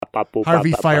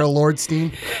Harvey Fire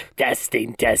Lordstein.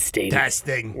 Testing.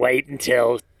 Wait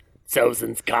until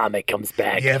Sozin's comic comes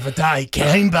back. Yeah, but he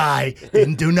came by,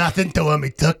 didn't do nothing to him. He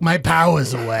took my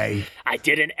powers away. I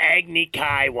did an Agni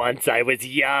Kai once. I was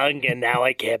young, and now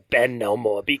I can't bend no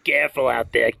more. Be careful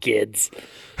out there, kids.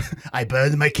 I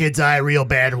burned my kid's eye real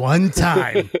bad one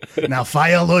time. Now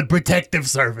Fire Lord Protective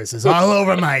Service is all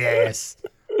over my ass.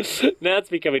 Now it's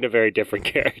becoming a very different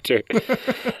character.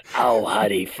 Oh,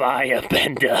 honey,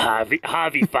 Firebender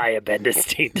Harvey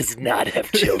Firebenderstein does not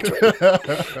have children,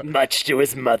 much to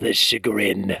his mother's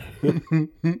chagrin.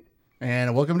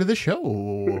 And welcome to the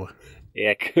show.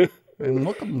 Ick. And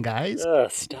welcome, guys.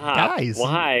 Stop. Guys.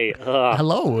 Why?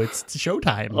 Hello, it's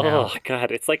showtime now. Oh,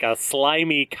 God, it's like a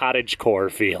slimy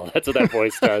cottagecore feel. That's what that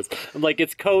voice does. I'm like,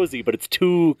 it's cozy, but it's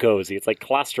too cozy. It's like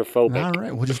claustrophobic. All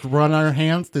right, we'll just run our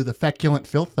hands through the feculent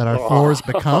filth that our floors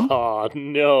become. Oh,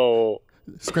 no.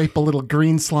 Scrape a little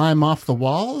green slime off the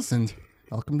walls, and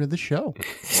welcome to the show.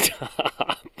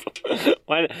 Stop.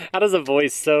 Why, how does a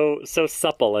voice so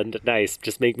supple and nice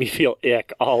just make me feel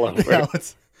ick all over? Yeah,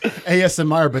 it's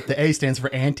ASMR, but the A stands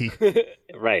for anti.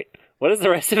 Right. What does the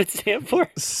rest of it stand for?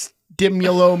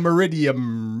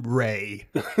 Stimulomeridium ray.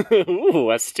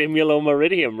 Ooh, a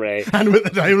stimulomeridium ray. And with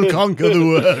it I will conquer the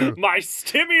world. My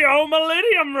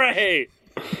stimulomeridium ray!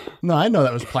 No, I know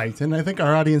that was Plankton. I think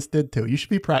our audience did too. You should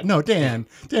be proud. No, Dan.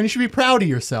 Dan, you should be proud of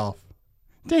yourself.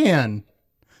 Dan.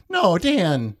 No,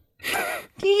 Dan.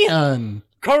 Dan.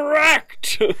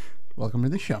 Correct! Welcome to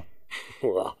the show.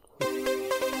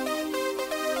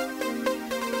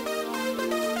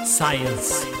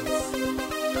 Science,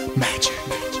 Magic.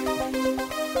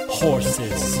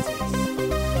 horses,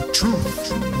 Truth.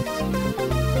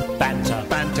 banter,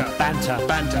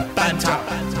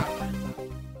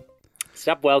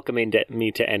 Stop welcoming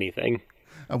me to anything.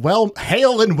 Well,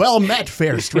 hail and well met,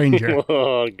 fair stranger.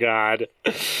 Oh, God.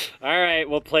 All right,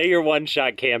 well, play your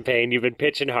one-shot campaign. You've been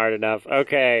pitching hard enough.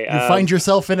 Okay. You find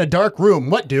yourself in a dark room.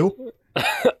 What do?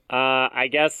 I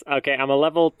guess, okay, I'm a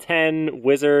level 10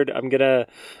 wizard. I'm gonna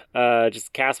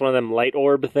just cast one of them light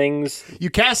orb things. You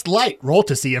cast light. Roll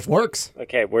to see if works.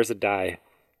 Okay, where's a die?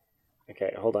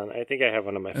 Okay, hold on. I think I have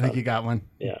one on my I phone. think you got one.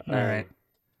 Yeah. All right.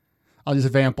 I'll just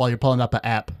vamp while you're pulling up an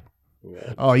app.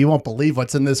 Yeah. Oh, you won't believe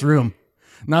what's in this room.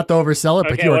 Not to oversell it,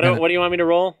 but Okay, you're what do you want me to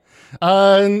roll?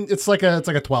 It's like a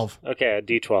 12. Okay, a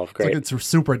D12. Great. It's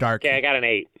super dark. Okay, I got an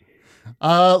 8.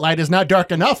 Light is not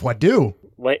dark enough. What do?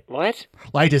 Wait, what?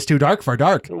 Light is too dark for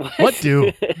dark. What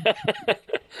do?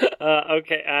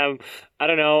 Okay, I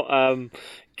don't know.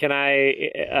 Can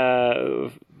I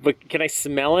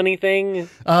smell anything?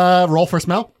 Roll for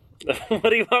smell. What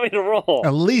do you want me to roll?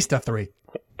 At least a 3.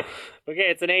 Okay,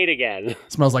 it's an 8 again.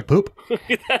 Smells like poop.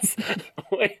 Wait,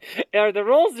 are the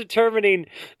rolls determining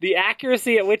the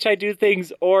accuracy at which I do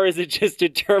things, or is it just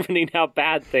determining how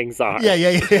bad things are?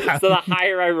 Yeah. So the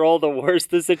higher I roll, the worse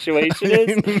the situation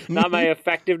is, not my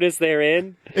effectiveness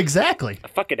therein. Exactly. I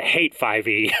fucking hate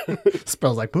 5e.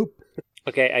 Smells like poop.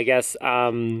 Okay, I guess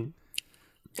I'll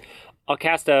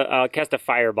cast a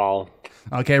fireball.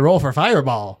 Okay, roll for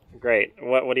fireball. Great.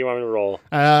 What do you want me to roll?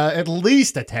 At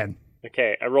least a 10.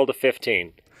 Okay, I rolled a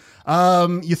 15.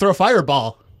 You throw a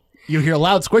fireball. You hear a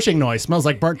loud squishing noise. Smells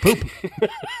like burnt poop.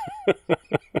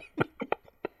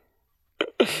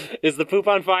 Is the poop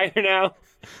on fire now?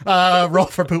 Roll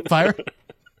for poop fire.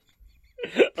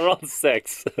 I rolled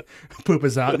 6. Poop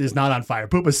is not on fire.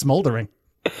 Poop is smoldering.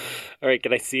 All right,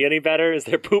 can I see any better? Is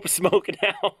there poop smoke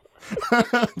now?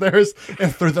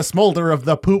 Through the smolder of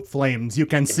the poop flames, you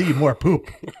can see more poop.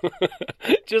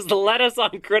 Just let us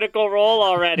on Critical Role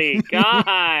already.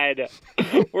 God,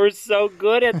 we're so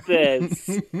good at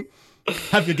this.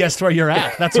 Have you guessed where you're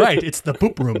at? That's right. It's the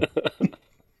poop room.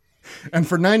 And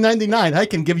for $9.99, I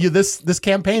can give you this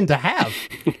campaign to have.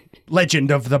 Legend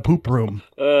of the Poop Room.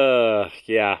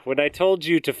 Yeah. When I told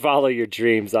you to follow your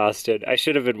dreams, Austin, I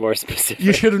should have been more specific.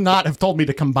 You should not have told me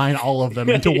to combine all of them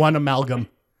into one amalgam.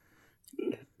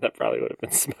 That probably would have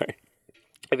been smart.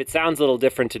 If it sounds a little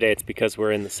different today, it's because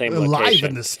we're in the same location. Live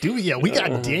in the studio. We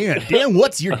got Dan. Dan,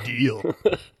 what's your deal?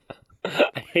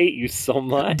 I hate you so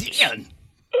much. Dan.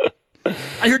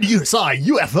 I heard you saw a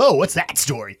UFO. What's that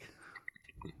story?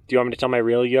 Do you want me to tell my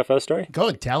real UFO story? Go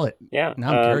and tell it. Yeah.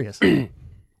 Now I'm curious.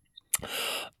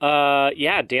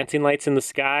 Yeah, dancing lights in the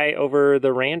sky over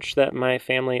the ranch that my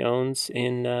family owns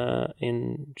in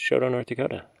Shoto, North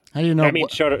Dakota. How do you know? I mean,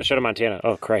 Shoto, Montana.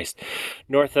 Oh, Christ.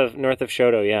 North of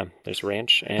Shoto, yeah. There's a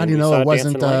ranch. And how do you know saw it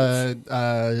wasn't dancing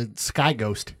lights. Sky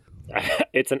Ghost?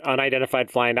 It's an unidentified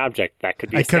flying object. That could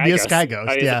be a It could be a sky ghost,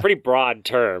 I mean, It's yeah. a pretty broad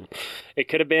term. It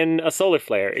could have been a solar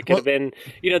flare. It could have been,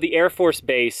 the Air Force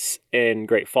Base in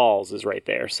Great Falls is right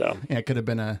there. So Yeah, it could have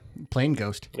been a plane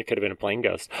ghost. it could have been a plane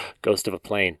ghost. Ghost of a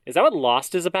plane. Is that what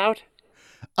Lost is about?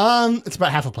 It's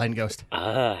about half a plane ghost.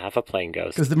 Half a plane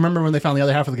ghost. Because remember when they found the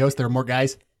other half of the ghost, there were more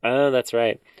guys? Oh, that's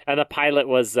right. And the pilot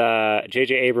was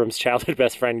J.J. Abrams' childhood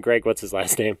best friend, Greg. What's his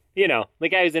last name? The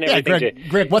guy who's in Yeah, everything.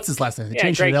 Greg, what's his last name? They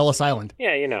changed it Greg. to Ellis Island.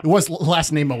 Yeah, It was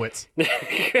last name Mowitz.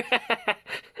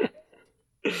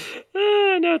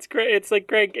 No, it's great. It's like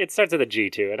Greg. It starts with a G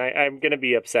too, and I'm gonna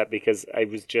be upset because I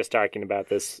was just talking about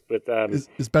this with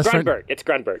His best Grunberg. friend, It's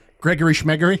Grunberg. Gregory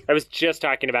Schmeggery. I was just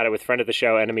talking about it with friend of the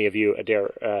show, enemy of you,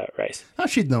 Adair Rice. How's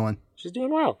she doing? She's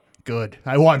doing well. Good.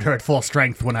 I want her at full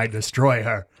strength when I destroy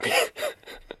her.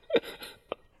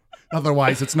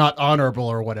 Otherwise, it's not honorable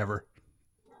or whatever.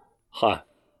 Huh.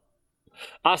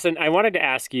 Austin, I wanted to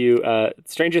ask you.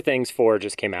 Stranger Things 4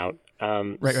 just came out.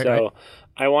 Right.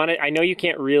 I know you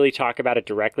can't really talk about it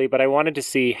directly, but I wanted to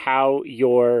see how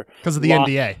your Because of the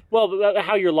NDA. Well,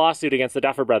 how your lawsuit against the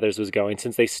Duffer Brothers was going,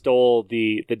 since they stole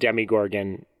the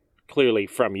Demigorgon clearly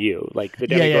from you. Like the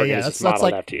Demigorgon is just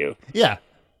modeled after you. Yeah.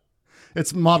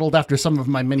 It's modeled after some of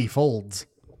my many folds.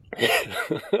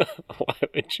 Why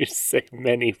would you say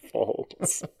many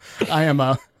folds? I am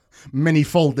a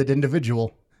many-folded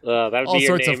individual. That would All be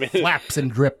your sorts name. of flaps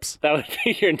and drips. That would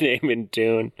be your name in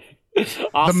Dune.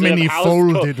 The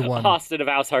many-folded one. Austin of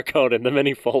House Harkonnen, the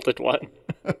many-folded one.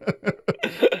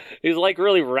 He's like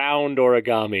really round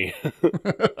origami.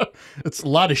 It's a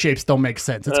lot of shapes don't make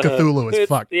sense. It's Cthulhu as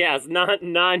fuck. Yeah, it's not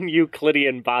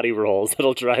non-Euclidean body rolls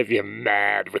that'll drive you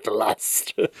mad with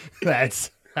lust.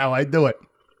 That's how I do it.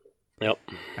 Yep.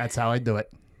 That's how I do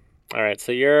it. All right,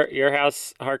 so your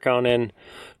House Harkonnen,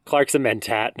 Clark's a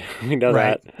Mentat. We know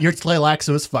Right. that. You're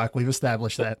Tleilaxu as fuck. We've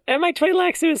established that. Am I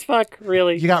Twi'lexu as fuck?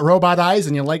 Really? You got robot eyes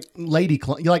and you like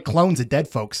you like clones of dead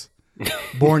folks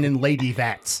born in lady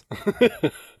vats.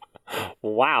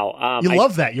 Wow. You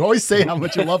love that. You always say how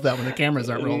much you love that when the cameras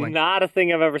aren't rolling. Not a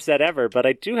thing I've ever said ever, but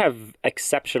I do have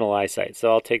exceptional eyesight,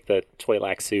 so I'll take the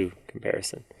Twi'lexu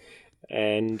comparison.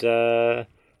 And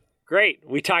great.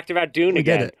 We talked about Dune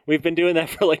again. did it. We've been doing that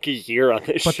for like a year on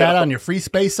this show. Put that on your free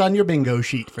space on your bingo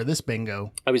sheet for this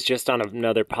bingo. I was just on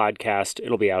another podcast.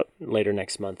 It'll be out later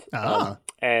next month.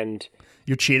 And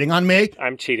You're cheating on me?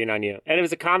 I'm cheating on you. And it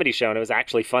was a comedy show, and it was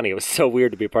actually funny. It was so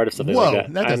weird to be a part of something Whoa, like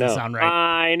that. that doesn't I know. sound right.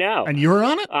 I know. And you were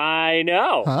on it? I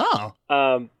know.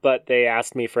 Oh. But they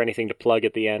asked me for anything to plug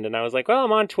at the end, and I was like, well,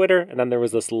 I'm on Twitter. And then there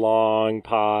was this long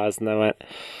pause, and I went,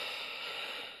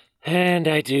 and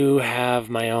I do have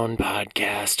my own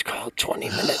podcast called 20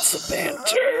 Minutes of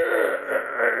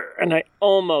Banter. And I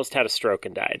almost had a stroke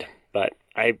and died. But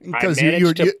I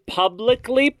managed to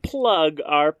publicly plug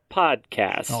our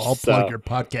podcast. Oh, I'll plug your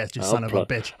podcast, you son of a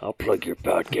bitch. I'll plug your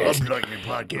podcast. I'll plug your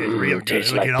podcast real good.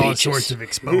 tastes It'll like get all peaches. sorts of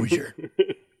exposure.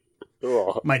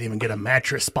 Ugh. Might even get a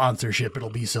mattress sponsorship. It'll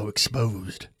be so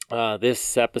exposed.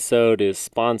 This episode is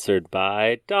sponsored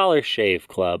by Dollar Shave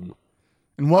Club.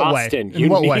 In what Austin, way? you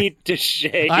In what need way? to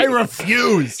shave. I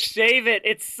refuse. Shave it.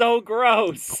 It's so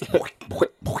gross.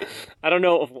 I don't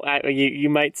know. You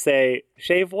might say,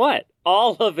 shave what?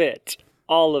 All of it.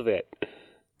 All of it.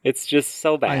 It's just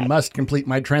so bad. I must complete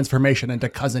my transformation into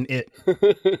Cousin It.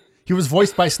 He was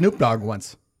voiced by Snoop Dogg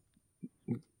once.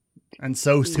 And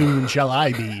so soon shall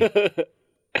I be.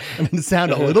 And it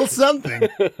sounded a little something.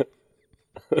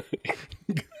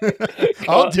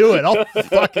 I'll do it.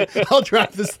 I'll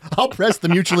drive this. I'll press the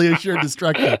mutually assured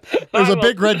destruction. There's a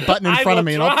big red button in front of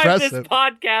me, and I'll press this it.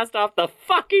 podcast off the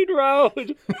fucking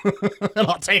road. And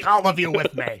I'll take all of you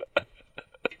with me.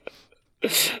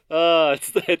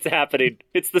 It's happening.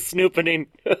 It's the snoopening.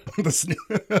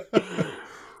 The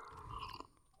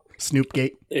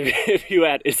Snoopgate. If you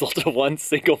add Izzle to one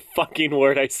single fucking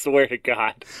word, I swear to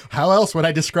God. How else would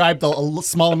I describe the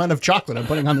small amount of chocolate I'm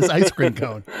putting on this ice cream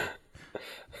cone?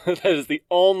 That is the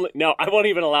only... No, I won't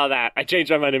even allow that. I changed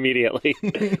my mind immediately.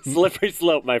 Slippery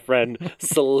slope, my friend.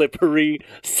 Slippery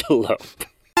slope.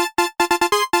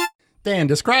 Dan,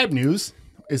 describe news.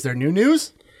 Is there new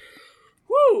news?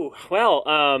 Woo! Well,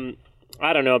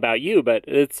 I don't know about you, but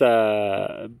it's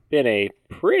been a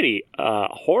pretty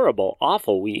horrible,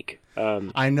 awful week.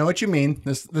 I know what you mean.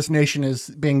 This nation is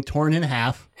being torn in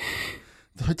half.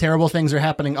 Terrible things are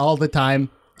happening all the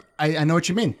time. I know what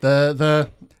you mean.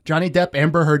 The Johnny Depp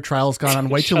Amber Heard trial's gone on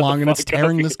way too long, and it's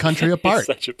tearing this country apart. He's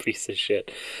such a piece of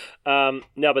shit. No,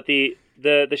 but the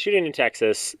shooting in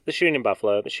Texas, the shooting in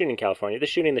Buffalo, the shooting in California, the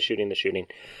shooting.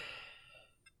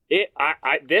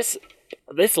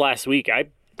 This last week, I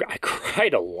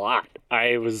cried a lot.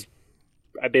 I was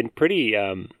been pretty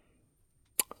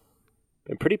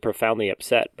profoundly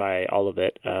upset by all of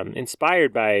it.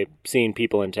 Inspired by seeing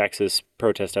people in Texas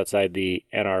protest outside the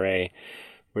NRA,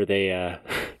 where they are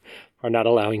not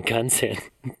allowing guns in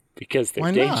because they're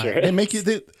Why not? dangerous. They make you.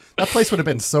 That place would have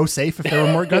been so safe if there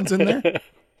were more guns in there.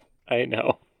 I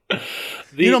know.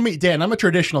 You know me, Dan. I'm a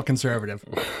traditional conservative,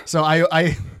 so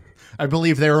I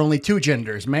believe there are only two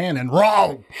genders, man and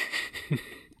wrong.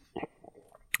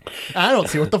 I don't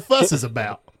see what the fuss is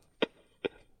about.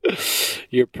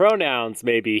 Your pronouns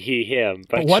may be he, him,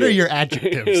 but What are your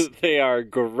adjectives? They are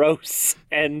gross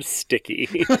and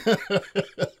sticky.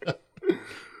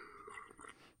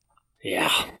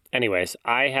 Yeah. Anyways,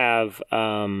 I have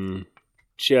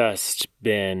just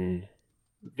been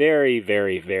very,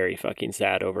 very, very fucking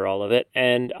sad over all of it,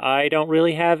 and I don't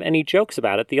really have any jokes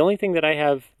about it. The only thing that I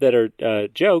have that are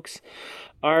jokes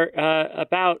are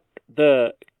about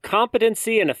the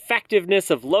competency and effectiveness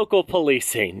of local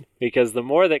policing, because the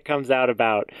more that comes out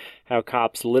about how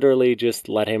cops literally just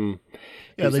let him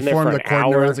They formed a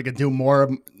cordon around so they could do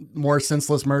more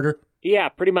senseless murder. Yeah,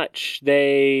 pretty much.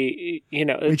 They,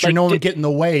 Make sure no one would get in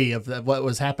the way of what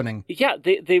was happening. Yeah,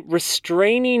 they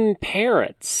restraining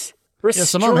parents.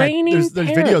 Some of them had, there's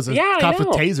videos of cops with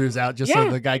I know. tasers out just so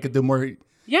the guy could do more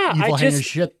Yeah, evil heinous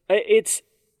shit. It's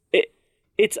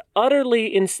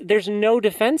utterly there's no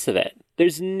defense of it.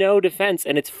 There's no defense,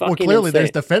 and it's fucking Well, clearly insane.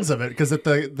 there's defense of it, because at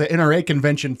the NRA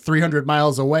convention 300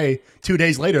 miles away, 2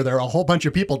 days later, there are a whole bunch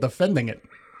of people defending it.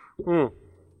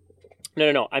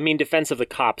 No. I mean defense of the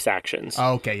cops' actions.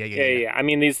 Oh, okay, yeah. I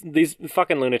mean these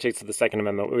fucking lunatics of the Second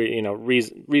Amendment.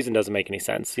 Reason doesn't make any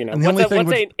sense. And the only thing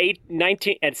what's a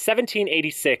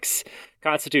 1786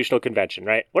 Constitutional Convention,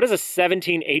 right? What does a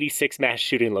 1786 mass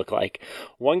shooting look like?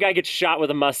 One guy gets shot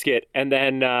with a musket, and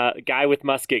then a guy with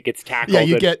musket gets tackled. Yeah,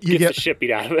 you gets get the shit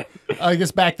beat out of it. I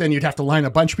guess back then you'd have to line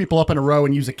a bunch of people up in a row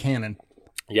and use a cannon.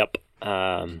 Yep.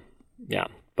 Yeah.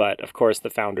 But of course, the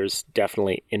founders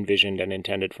definitely envisioned and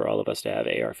intended for all of us to have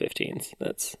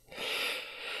AR-15s.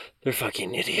 They're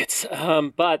fucking idiots.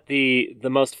 But the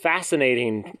most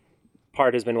fascinating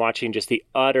part has been watching just the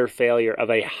utter failure of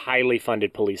a highly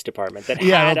funded police department that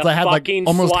had like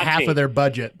almost SWAT half team. of their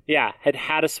budget. Yeah,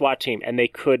 had a SWAT team, and they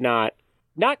could not.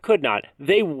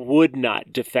 They would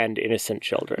not defend innocent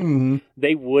children. Mm-hmm.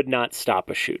 They would not stop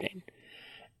a shooting.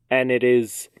 And it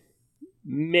is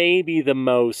maybe the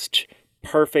most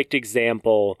perfect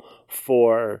example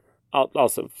for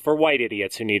white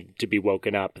idiots who need to be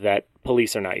woken up that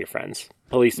police are not your friends.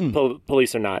 Police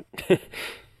are not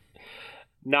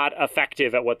not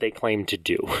effective at what they claim to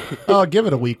do. Oh, give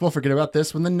it a week. We'll forget about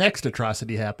this when the next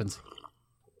atrocity happens.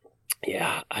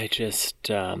 Yeah, I just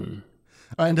And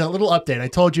a little update. I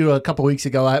told you a couple weeks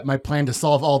ago my plan to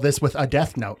solve all this with a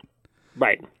death note.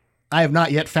 right. I have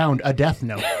not yet found a death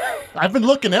note. I've been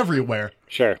looking everywhere.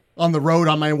 Sure. On the road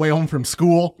on my way home from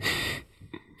school.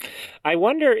 I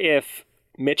wonder if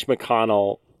Mitch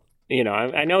McConnell,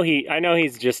 I know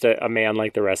he's just a man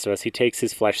like the rest of us. He takes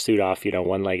his flesh suit off,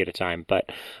 one leg at a time. But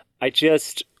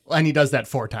And he does that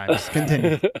 4 times.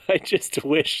 Continue. I just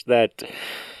wish that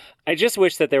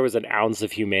there was an ounce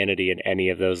of humanity in any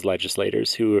of those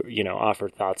legislators who,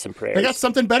 offered thoughts and prayers. They got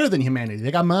something better than humanity.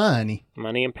 They got money.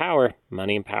 Money and power.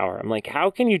 I'm like, how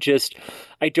can you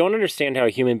I don't understand how a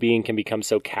human being can become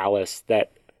so callous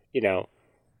that,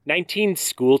 19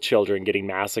 school children getting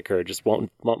massacred just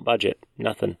won't budget.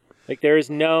 Nothing. Like there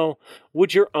is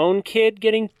would your own kid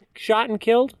getting shot and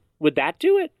killed? Would that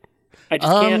do it? I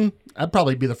just can't. That'd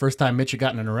probably be the first time Mitch had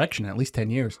gotten an erection in at least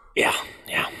 10 years. Yeah.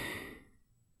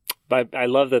 But I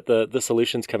love that the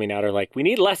solutions coming out are like, we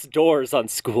need less doors on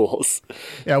schools.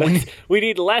 Yeah, we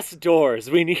need less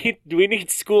doors. We need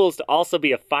schools to also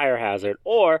be a fire hazard.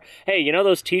 Or, hey,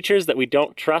 those teachers that we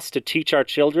don't trust to teach our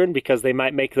children because they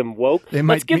might make them woke?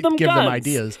 Let's give them guns.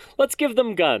 Ideas. Let's give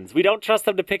them guns. We don't trust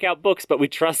them to pick out books, but we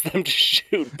trust them to shoot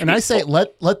people. And I say,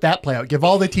 let that play out. Give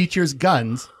all the teachers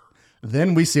guns.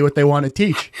 Then we see what they want to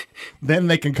teach. Then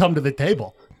they can come to the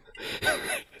table.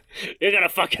 You're going to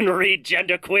fucking read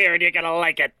genderqueer and you're going to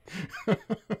like it.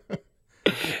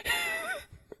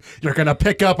 You're going to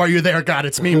pick up, are you there, God?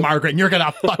 It's me, Margaret, and you're going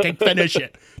to fucking finish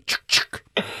it.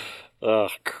 Oh,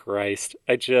 Christ.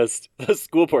 The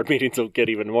school board meetings will get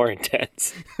even more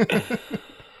intense.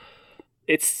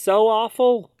 It's so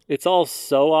awful. It's all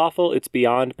so awful. It's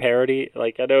beyond parody.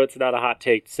 Like, I know it's not a hot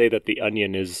take to say that The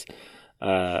Onion is...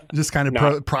 just kind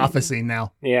of prophecy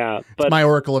now. Yeah, but... It's my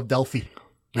Oracle of Delphi.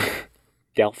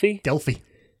 Delphi? Delphi.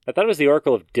 I thought it was the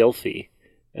Oracle of Dilphi.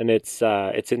 And it's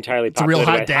entirely a real populated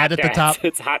hot by dad at the dads. top.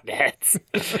 It's hot dads.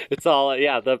 It's all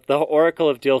the Oracle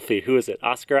of Dilfy. Who is it?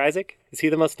 Oscar Isaac? Is he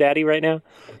the most daddy right now?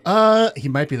 He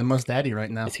might be the most daddy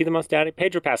right now. Is he the most daddy?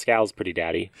 Pedro Pascal's pretty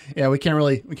daddy. Yeah, we can't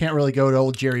really go to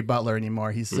old Jerry Butler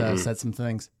anymore. He's said some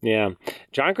things. Yeah,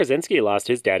 John Krasinski lost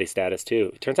his daddy status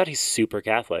too. Turns out he's super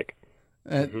Catholic.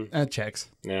 That checks.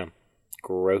 Yeah,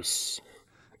 gross.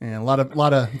 Yeah, a lot of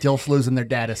dilf losing their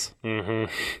daddis. Mm-hmm.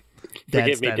 Dad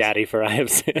Forgive me, status. Daddy, for I have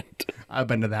sinned. I've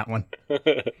been to that one.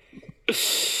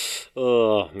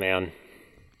 Oh man,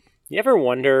 you ever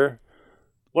wonder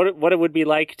what it would be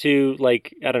like to,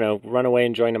 like, I don't know, run away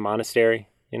and join a monastery?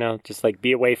 You know, just like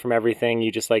be away from everything.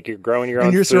 You just like you're growing your own.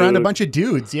 And you're food. surrounded a bunch of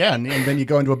dudes, yeah, and then you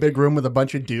go into a big room with a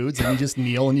bunch of dudes, and you just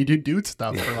kneel and you do dude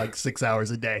stuff for like 6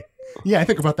 hours a day. Yeah, I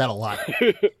think about that a lot.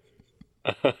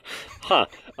 Huh.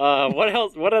 What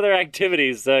else? What other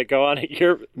activities go on at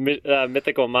your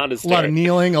mythical A monastery? lot of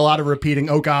kneeling, a lot of repeating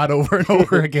 "Oh God" over and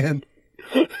over again.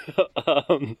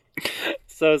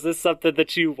 So is this something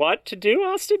that you want to do,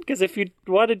 Austin? Because if you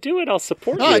want to do it, I'll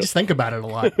support No, you. I just think about it a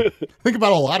lot. Think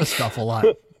about a lot of stuff a lot.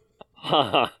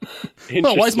 Huh.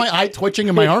 Well, why is my eye twitching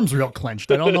and my arms real clenched?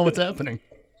 I don't know what's happening.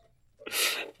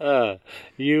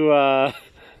 You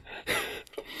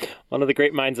one of the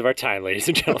great minds of our time, ladies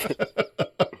and gentlemen.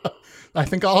 I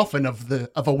think often of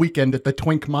a weekend at the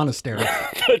Twink Monastery.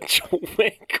 The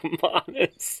Twink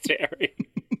Monastery.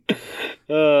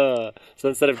 So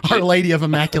instead of Our Lady of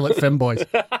Immaculate Femboys.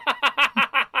 Our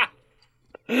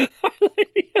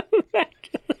Lady of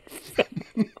Immaculate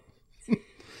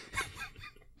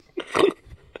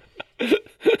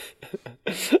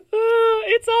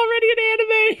it's already an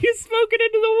anime. He's spoken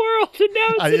into the world, and now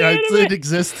it's an anime. It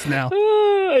exists now.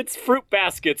 It's fruit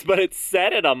baskets, but it's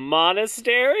set in a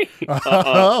monastery.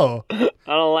 Oh. I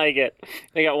don't like it.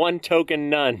 They got one token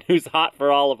nun who's hot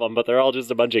for all of them, but they're all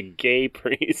just a bunch of gay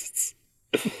priests.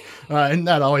 Isn't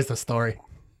that always the story?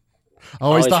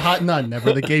 Always the hot nun,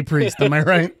 never the gay priest. Am I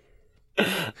right?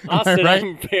 Austin, right?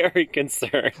 I'm very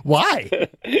concerned. Why?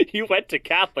 You went to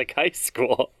Catholic high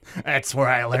school. That's where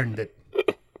I learned it.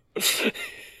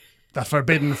 The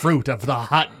forbidden fruit of the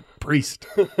hot priest.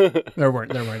 There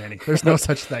weren't any. There's no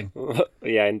such thing.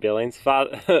 Yeah, in Billings.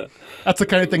 That's the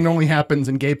kind of thing that only happens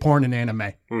in gay porn and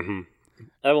anime. Mm-hmm.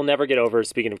 I will never get over,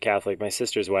 speaking of Catholic, my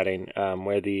sister's wedding,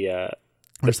 where the...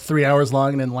 It was 3 hours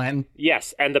long and in Latin.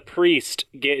 Yes, and the priest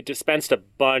dispensed a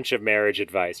bunch of marriage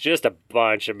advice, just a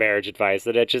bunch of marriage advice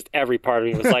that every part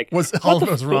of me was like... all of it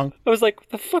was wrong. I was like,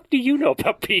 what the fuck do you know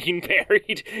about being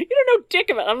married? You don't know dick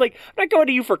about it. I'm like, I'm not going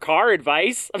to you for car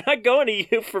advice. I'm not going to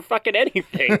you for fucking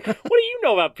anything. What do you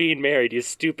know about being married, you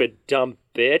stupid, dumb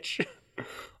bitch?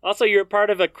 Also, you're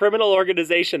part of a criminal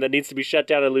organization that needs to be shut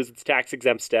down and lose its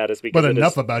tax-exempt status. Because But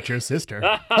enough about your sister.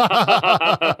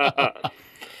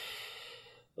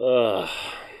 Oh,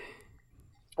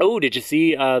 did you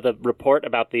see the report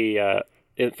about that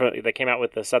came out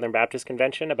with the Southern Baptist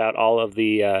Convention about all of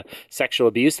the sexual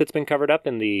abuse that's been covered up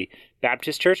in the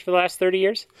Baptist Church for the last 30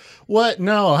 years? What?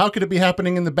 No. How could it be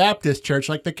happening in the Baptist Church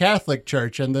like the Catholic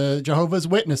Church and the Jehovah's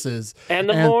Witnesses? And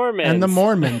the Mormons. And the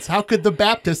Mormons. How could the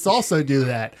Baptists also do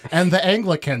that? And the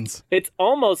Anglicans. It's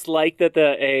almost like that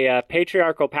a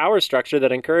patriarchal power structure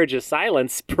that encourages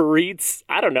silence breeds,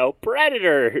 I don't know,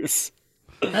 predators.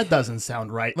 That doesn't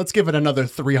sound right. Let's give it another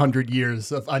 300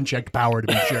 years of unchecked power to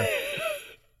be sure.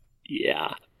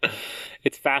 Yeah.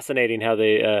 It's fascinating how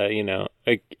they,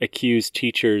 accuse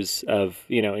teachers of,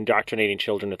 indoctrinating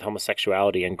children with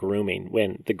homosexuality and grooming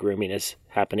when the grooming is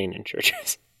happening in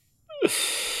churches.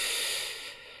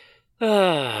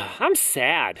 I'm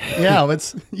sad. Yeah,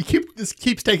 this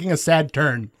keeps taking a sad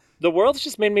turn. The world's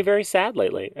just made me very sad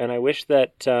lately, and I wish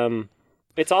that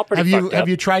it's all pretty fucked up. Have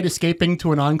you tried escaping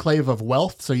to an enclave of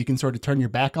wealth so you can sort of turn your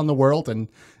back on the world and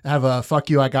have a fuck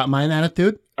you, I got mine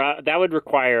attitude? That would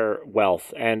require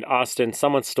wealth. And Austin,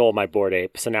 someone stole my Bored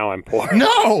Ape, so now I'm poor.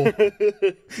 No!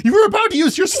 You were about to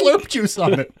use your slurp juice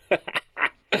on it.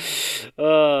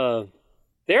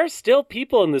 There are still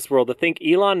people in this world that think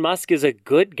Elon Musk is a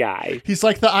good guy. He's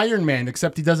like the Iron Man,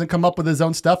 except he doesn't come up with his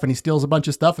own stuff and he steals a bunch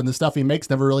of stuff and the stuff he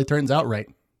makes never really turns out right.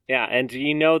 Yeah, and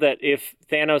you know that if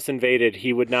Thanos invaded,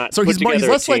 he would not. So he's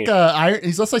less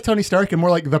like Tony Stark and more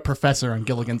like the Professor on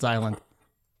Gilligan's Island.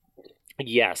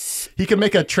 Yes, he can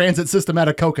make a transit system out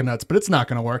of coconuts, but it's not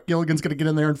going to work. Gilligan's going to get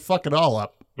in there and fuck it all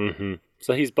up. Mm-hmm.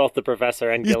 So he's both the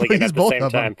Professor and Gilligan at the same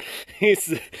time.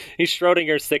 He's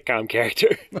Schrodinger's sitcom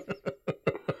character.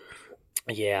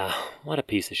 Yeah, what a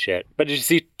piece of shit. But did you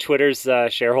see Twitter's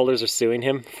shareholders are suing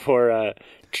him for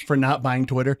not buying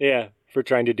Twitter? Yeah, for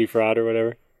trying to defraud or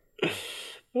whatever.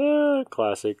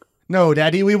 Classic. No,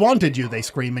 Daddy, we wanted you, they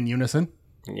scream in unison.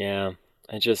 Yeah.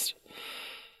 I just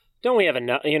don't we have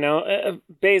enough?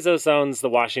 Bezos owns the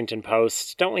Washington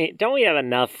Post. Don't we have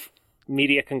enough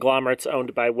media conglomerates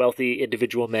owned by wealthy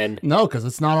individual men? No, because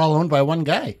it's not all owned by one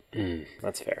guy.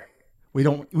 That's fair. We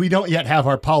don't yet have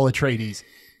our Paul Atreides.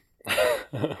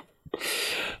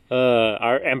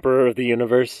 Our Emperor of the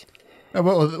Universe.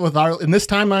 With our in this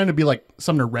timeline, it'd be like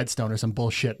Sumner Redstone or some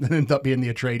bullshit, and end up being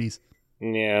the Atreides.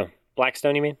 Yeah,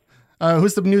 Blackstone, you mean?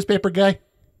 Who's the newspaper guy?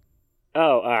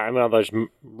 Oh, there's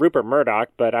Rupert Murdoch,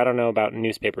 but I don't know about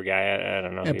newspaper guy. I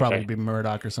don't know. It'd probably be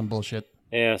Murdoch or some bullshit.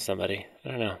 Yeah, somebody. I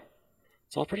don't know.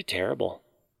 It's all pretty terrible.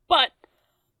 But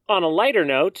on a lighter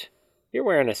note, you're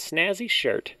wearing a snazzy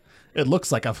shirt. It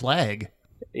looks like a flag.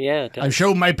 Yeah, it does. I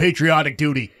showed my patriotic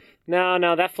duty.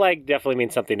 No, that flag definitely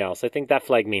means something else. I think that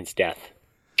flag means death.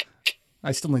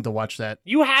 I still need to watch that.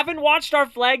 You haven't watched Our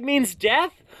Flag Means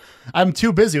Death? I'm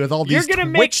too busy with all these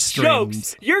Twitch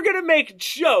streams. You're gonna make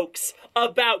jokes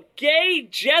about gay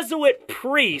Jesuit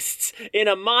priests in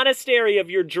a monastery of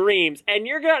your dreams, and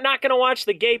you're not gonna watch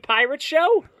the Gay Pirate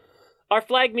Show? Our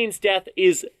Flag Means Death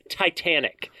is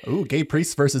Titanic. Ooh, gay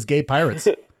priests versus gay pirates.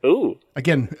 Ooh.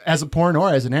 Again, as a porn or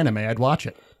as an anime, I'd watch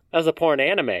it. As a porn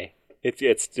anime,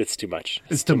 it's too much.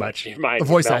 It's too much. Your mind The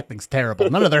voice will melt. acting's terrible.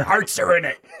 None of their hearts are in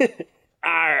it.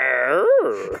 Arr.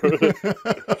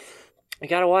 You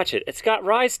gotta watch it. It's got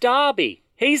Rhys Darby.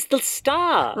 He's the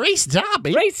star. Rhys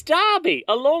Darby? Rhys Darby,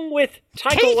 along with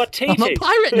Taika Keith, Waititi. I'm a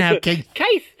pirate now, Keith.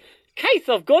 Keith,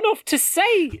 I've gone off to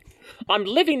sea. I'm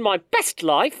living my best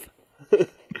life.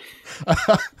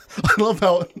 I love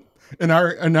how in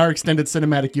our extended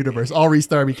cinematic universe, all Rhys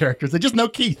Darby characters, they just know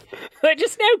Keith. I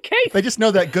just know Keith. They just know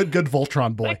that good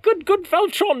Voltron boy. That good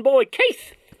Voltron boy,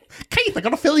 Keith. Keith, I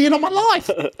gotta fill you in on my life.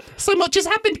 So much has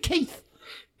happened, Keith.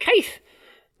 Keith.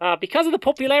 Because of the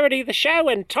popularity of the show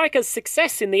and Taika's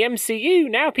success in the MCU,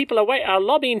 now people are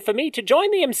lobbying for me to join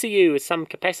the MCU in some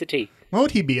capacity. What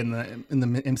would he be in the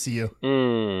MCU?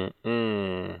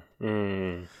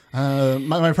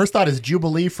 My first thought is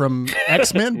Jubilee from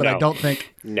X-Men, but No. I don't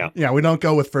think. No. Yeah, we don't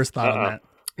go with first thought on that.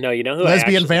 No, you know who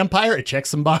Lesbian vampire, it checks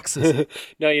some boxes.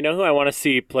 No, you know who I want to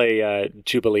see play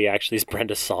Jubilee actually is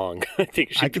Brenda Song. I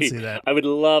think I could see that. I would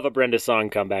love a Brenda Song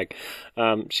comeback.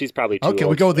 She's probably too Okay, we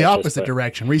old go with the for this, opposite but-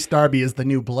 direction. Rhys Darby is the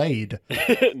new Blade.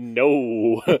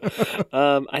 No.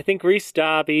 I think Rhys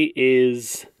Darby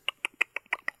is...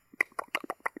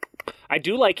 I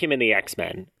do like him in the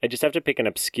X-Men. I just have to pick an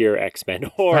obscure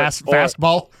X-Men.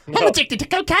 Fastball. I'm addicted to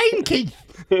cocaine, Keith.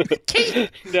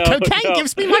 Keith, cocaine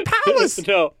gives me my powers.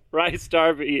 No, Rhys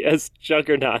Darby as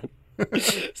Juggernaut.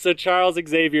 So Charles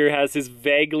Xavier has his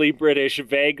vaguely British,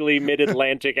 vaguely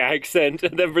mid-Atlantic accent,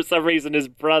 and then for some reason his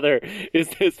brother is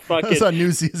this fucking...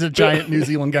 He's a giant New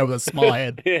Zealand guy with a small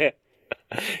head. Yeah.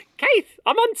 Keith,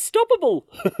 I'm unstoppable.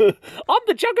 I'm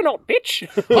the Juggernaut, bitch.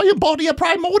 I embody a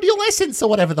primordial essence or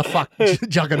whatever the fuck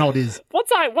Juggernaut is.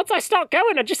 Once I start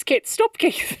going, I just can't stop,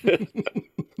 Keith.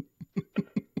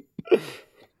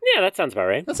 Yeah, that sounds about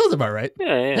right. That sounds about right.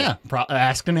 Yeah.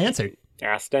 Asked and answered.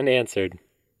 Asked and answered.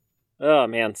 Oh,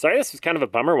 man. Sorry, this was kind of a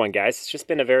bummer one, guys. It's just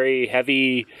been a very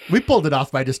heavy... We pulled it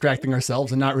off by distracting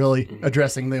ourselves and not really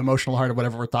addressing the emotional heart of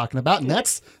whatever we're talking about, and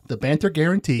that's the banter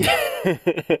guarantee.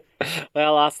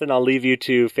 Well, Austin, I'll leave you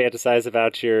to fantasize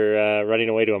about your running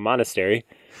away to a monastery.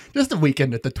 Just a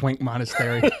weekend at the Twink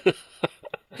Monastery.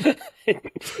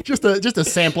 just a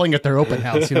sampling at their open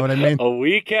house, you know what I mean? A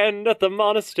weekend at the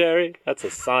monastery. That's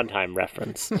a Sondheim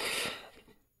reference.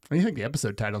 What do you think the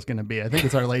episode title's going to be? I think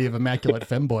it's Our Lady of Immaculate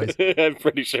Femboys. I'm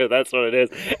pretty sure that's what it is.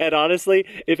 And honestly,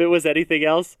 if it was anything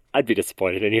else, I'd be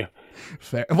disappointed in you.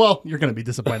 Fair. Well, you're going to be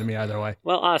disappointed in me either way.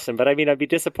 Well, awesome. But I mean, I'd be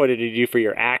disappointed in you for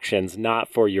your actions,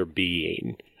 not for your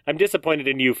being. I'm disappointed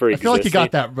in you for I existing. feel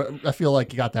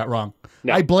like you got that wrong.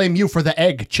 No. I blame you for the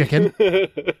egg, chicken.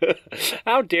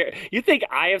 How dare you think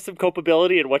I have some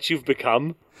culpability in what you've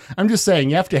become? I'm just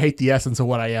saying you have to hate the essence of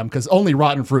what I am, because only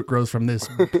rotten fruit grows from this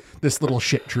little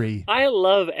shit tree. I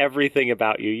love everything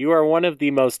about you. You are one of the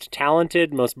most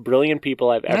talented, most brilliant people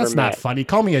I've ever That's met. not funny.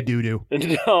 Call me a doo-doo.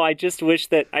 No, I just wish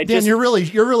that Dan, you're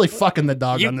really fucking the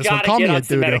dog you on this one. gotta Call get me a on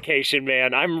some doo-doo. medication,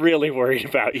 man. I'm really worried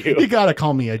about you. You gotta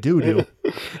call me a doo-doo.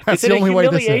 That's Is it the a only way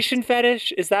this is. humiliation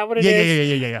fetish? Is that what it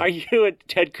is? Yeah. Are you and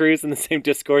Ted Cruz in the same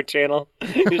Discord channel?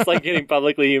 You're just like getting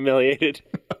publicly humiliated.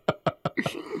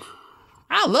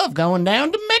 I love going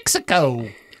down to Mexico,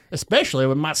 especially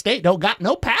when my state don't got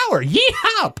no power.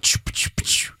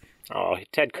 Yeehaw! Oh,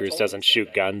 Ted Cruz doesn't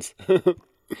shoot guns.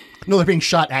 No, they're being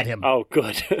shot at him. Oh,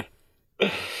 good. When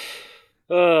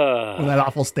that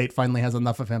awful state finally has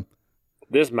enough of him.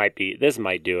 This might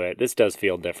do it. This does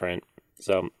feel different.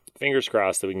 So fingers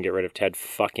crossed that we can get rid of Ted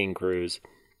fucking Cruz.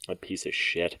 A piece of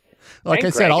shit. Like And I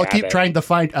said, Greg I'll keep Abbott. trying to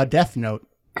find a Death Note.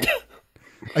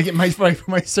 I get my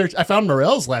search. I found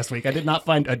Morels last week. I did not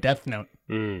find a Death Note.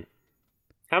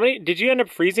 How many? Did you end up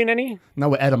freezing any? No,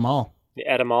 we ate them all. You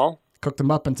ate them all? Cooked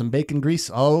them up in some bacon grease.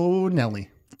 Oh, Nelly.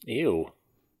 Ew.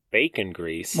 Bacon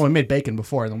grease. Well, we made bacon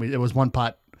before, and then it was one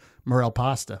pot Morel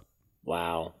pasta.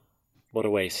 Wow. What a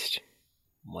waste.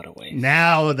 What a waste.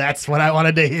 Now that's what I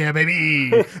wanted to hear, baby.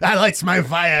 That lights my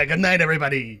fire. Good night,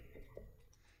 everybody.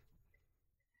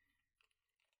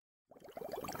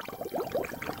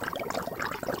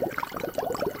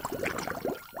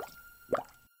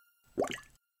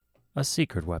 A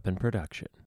Secret Weapon production.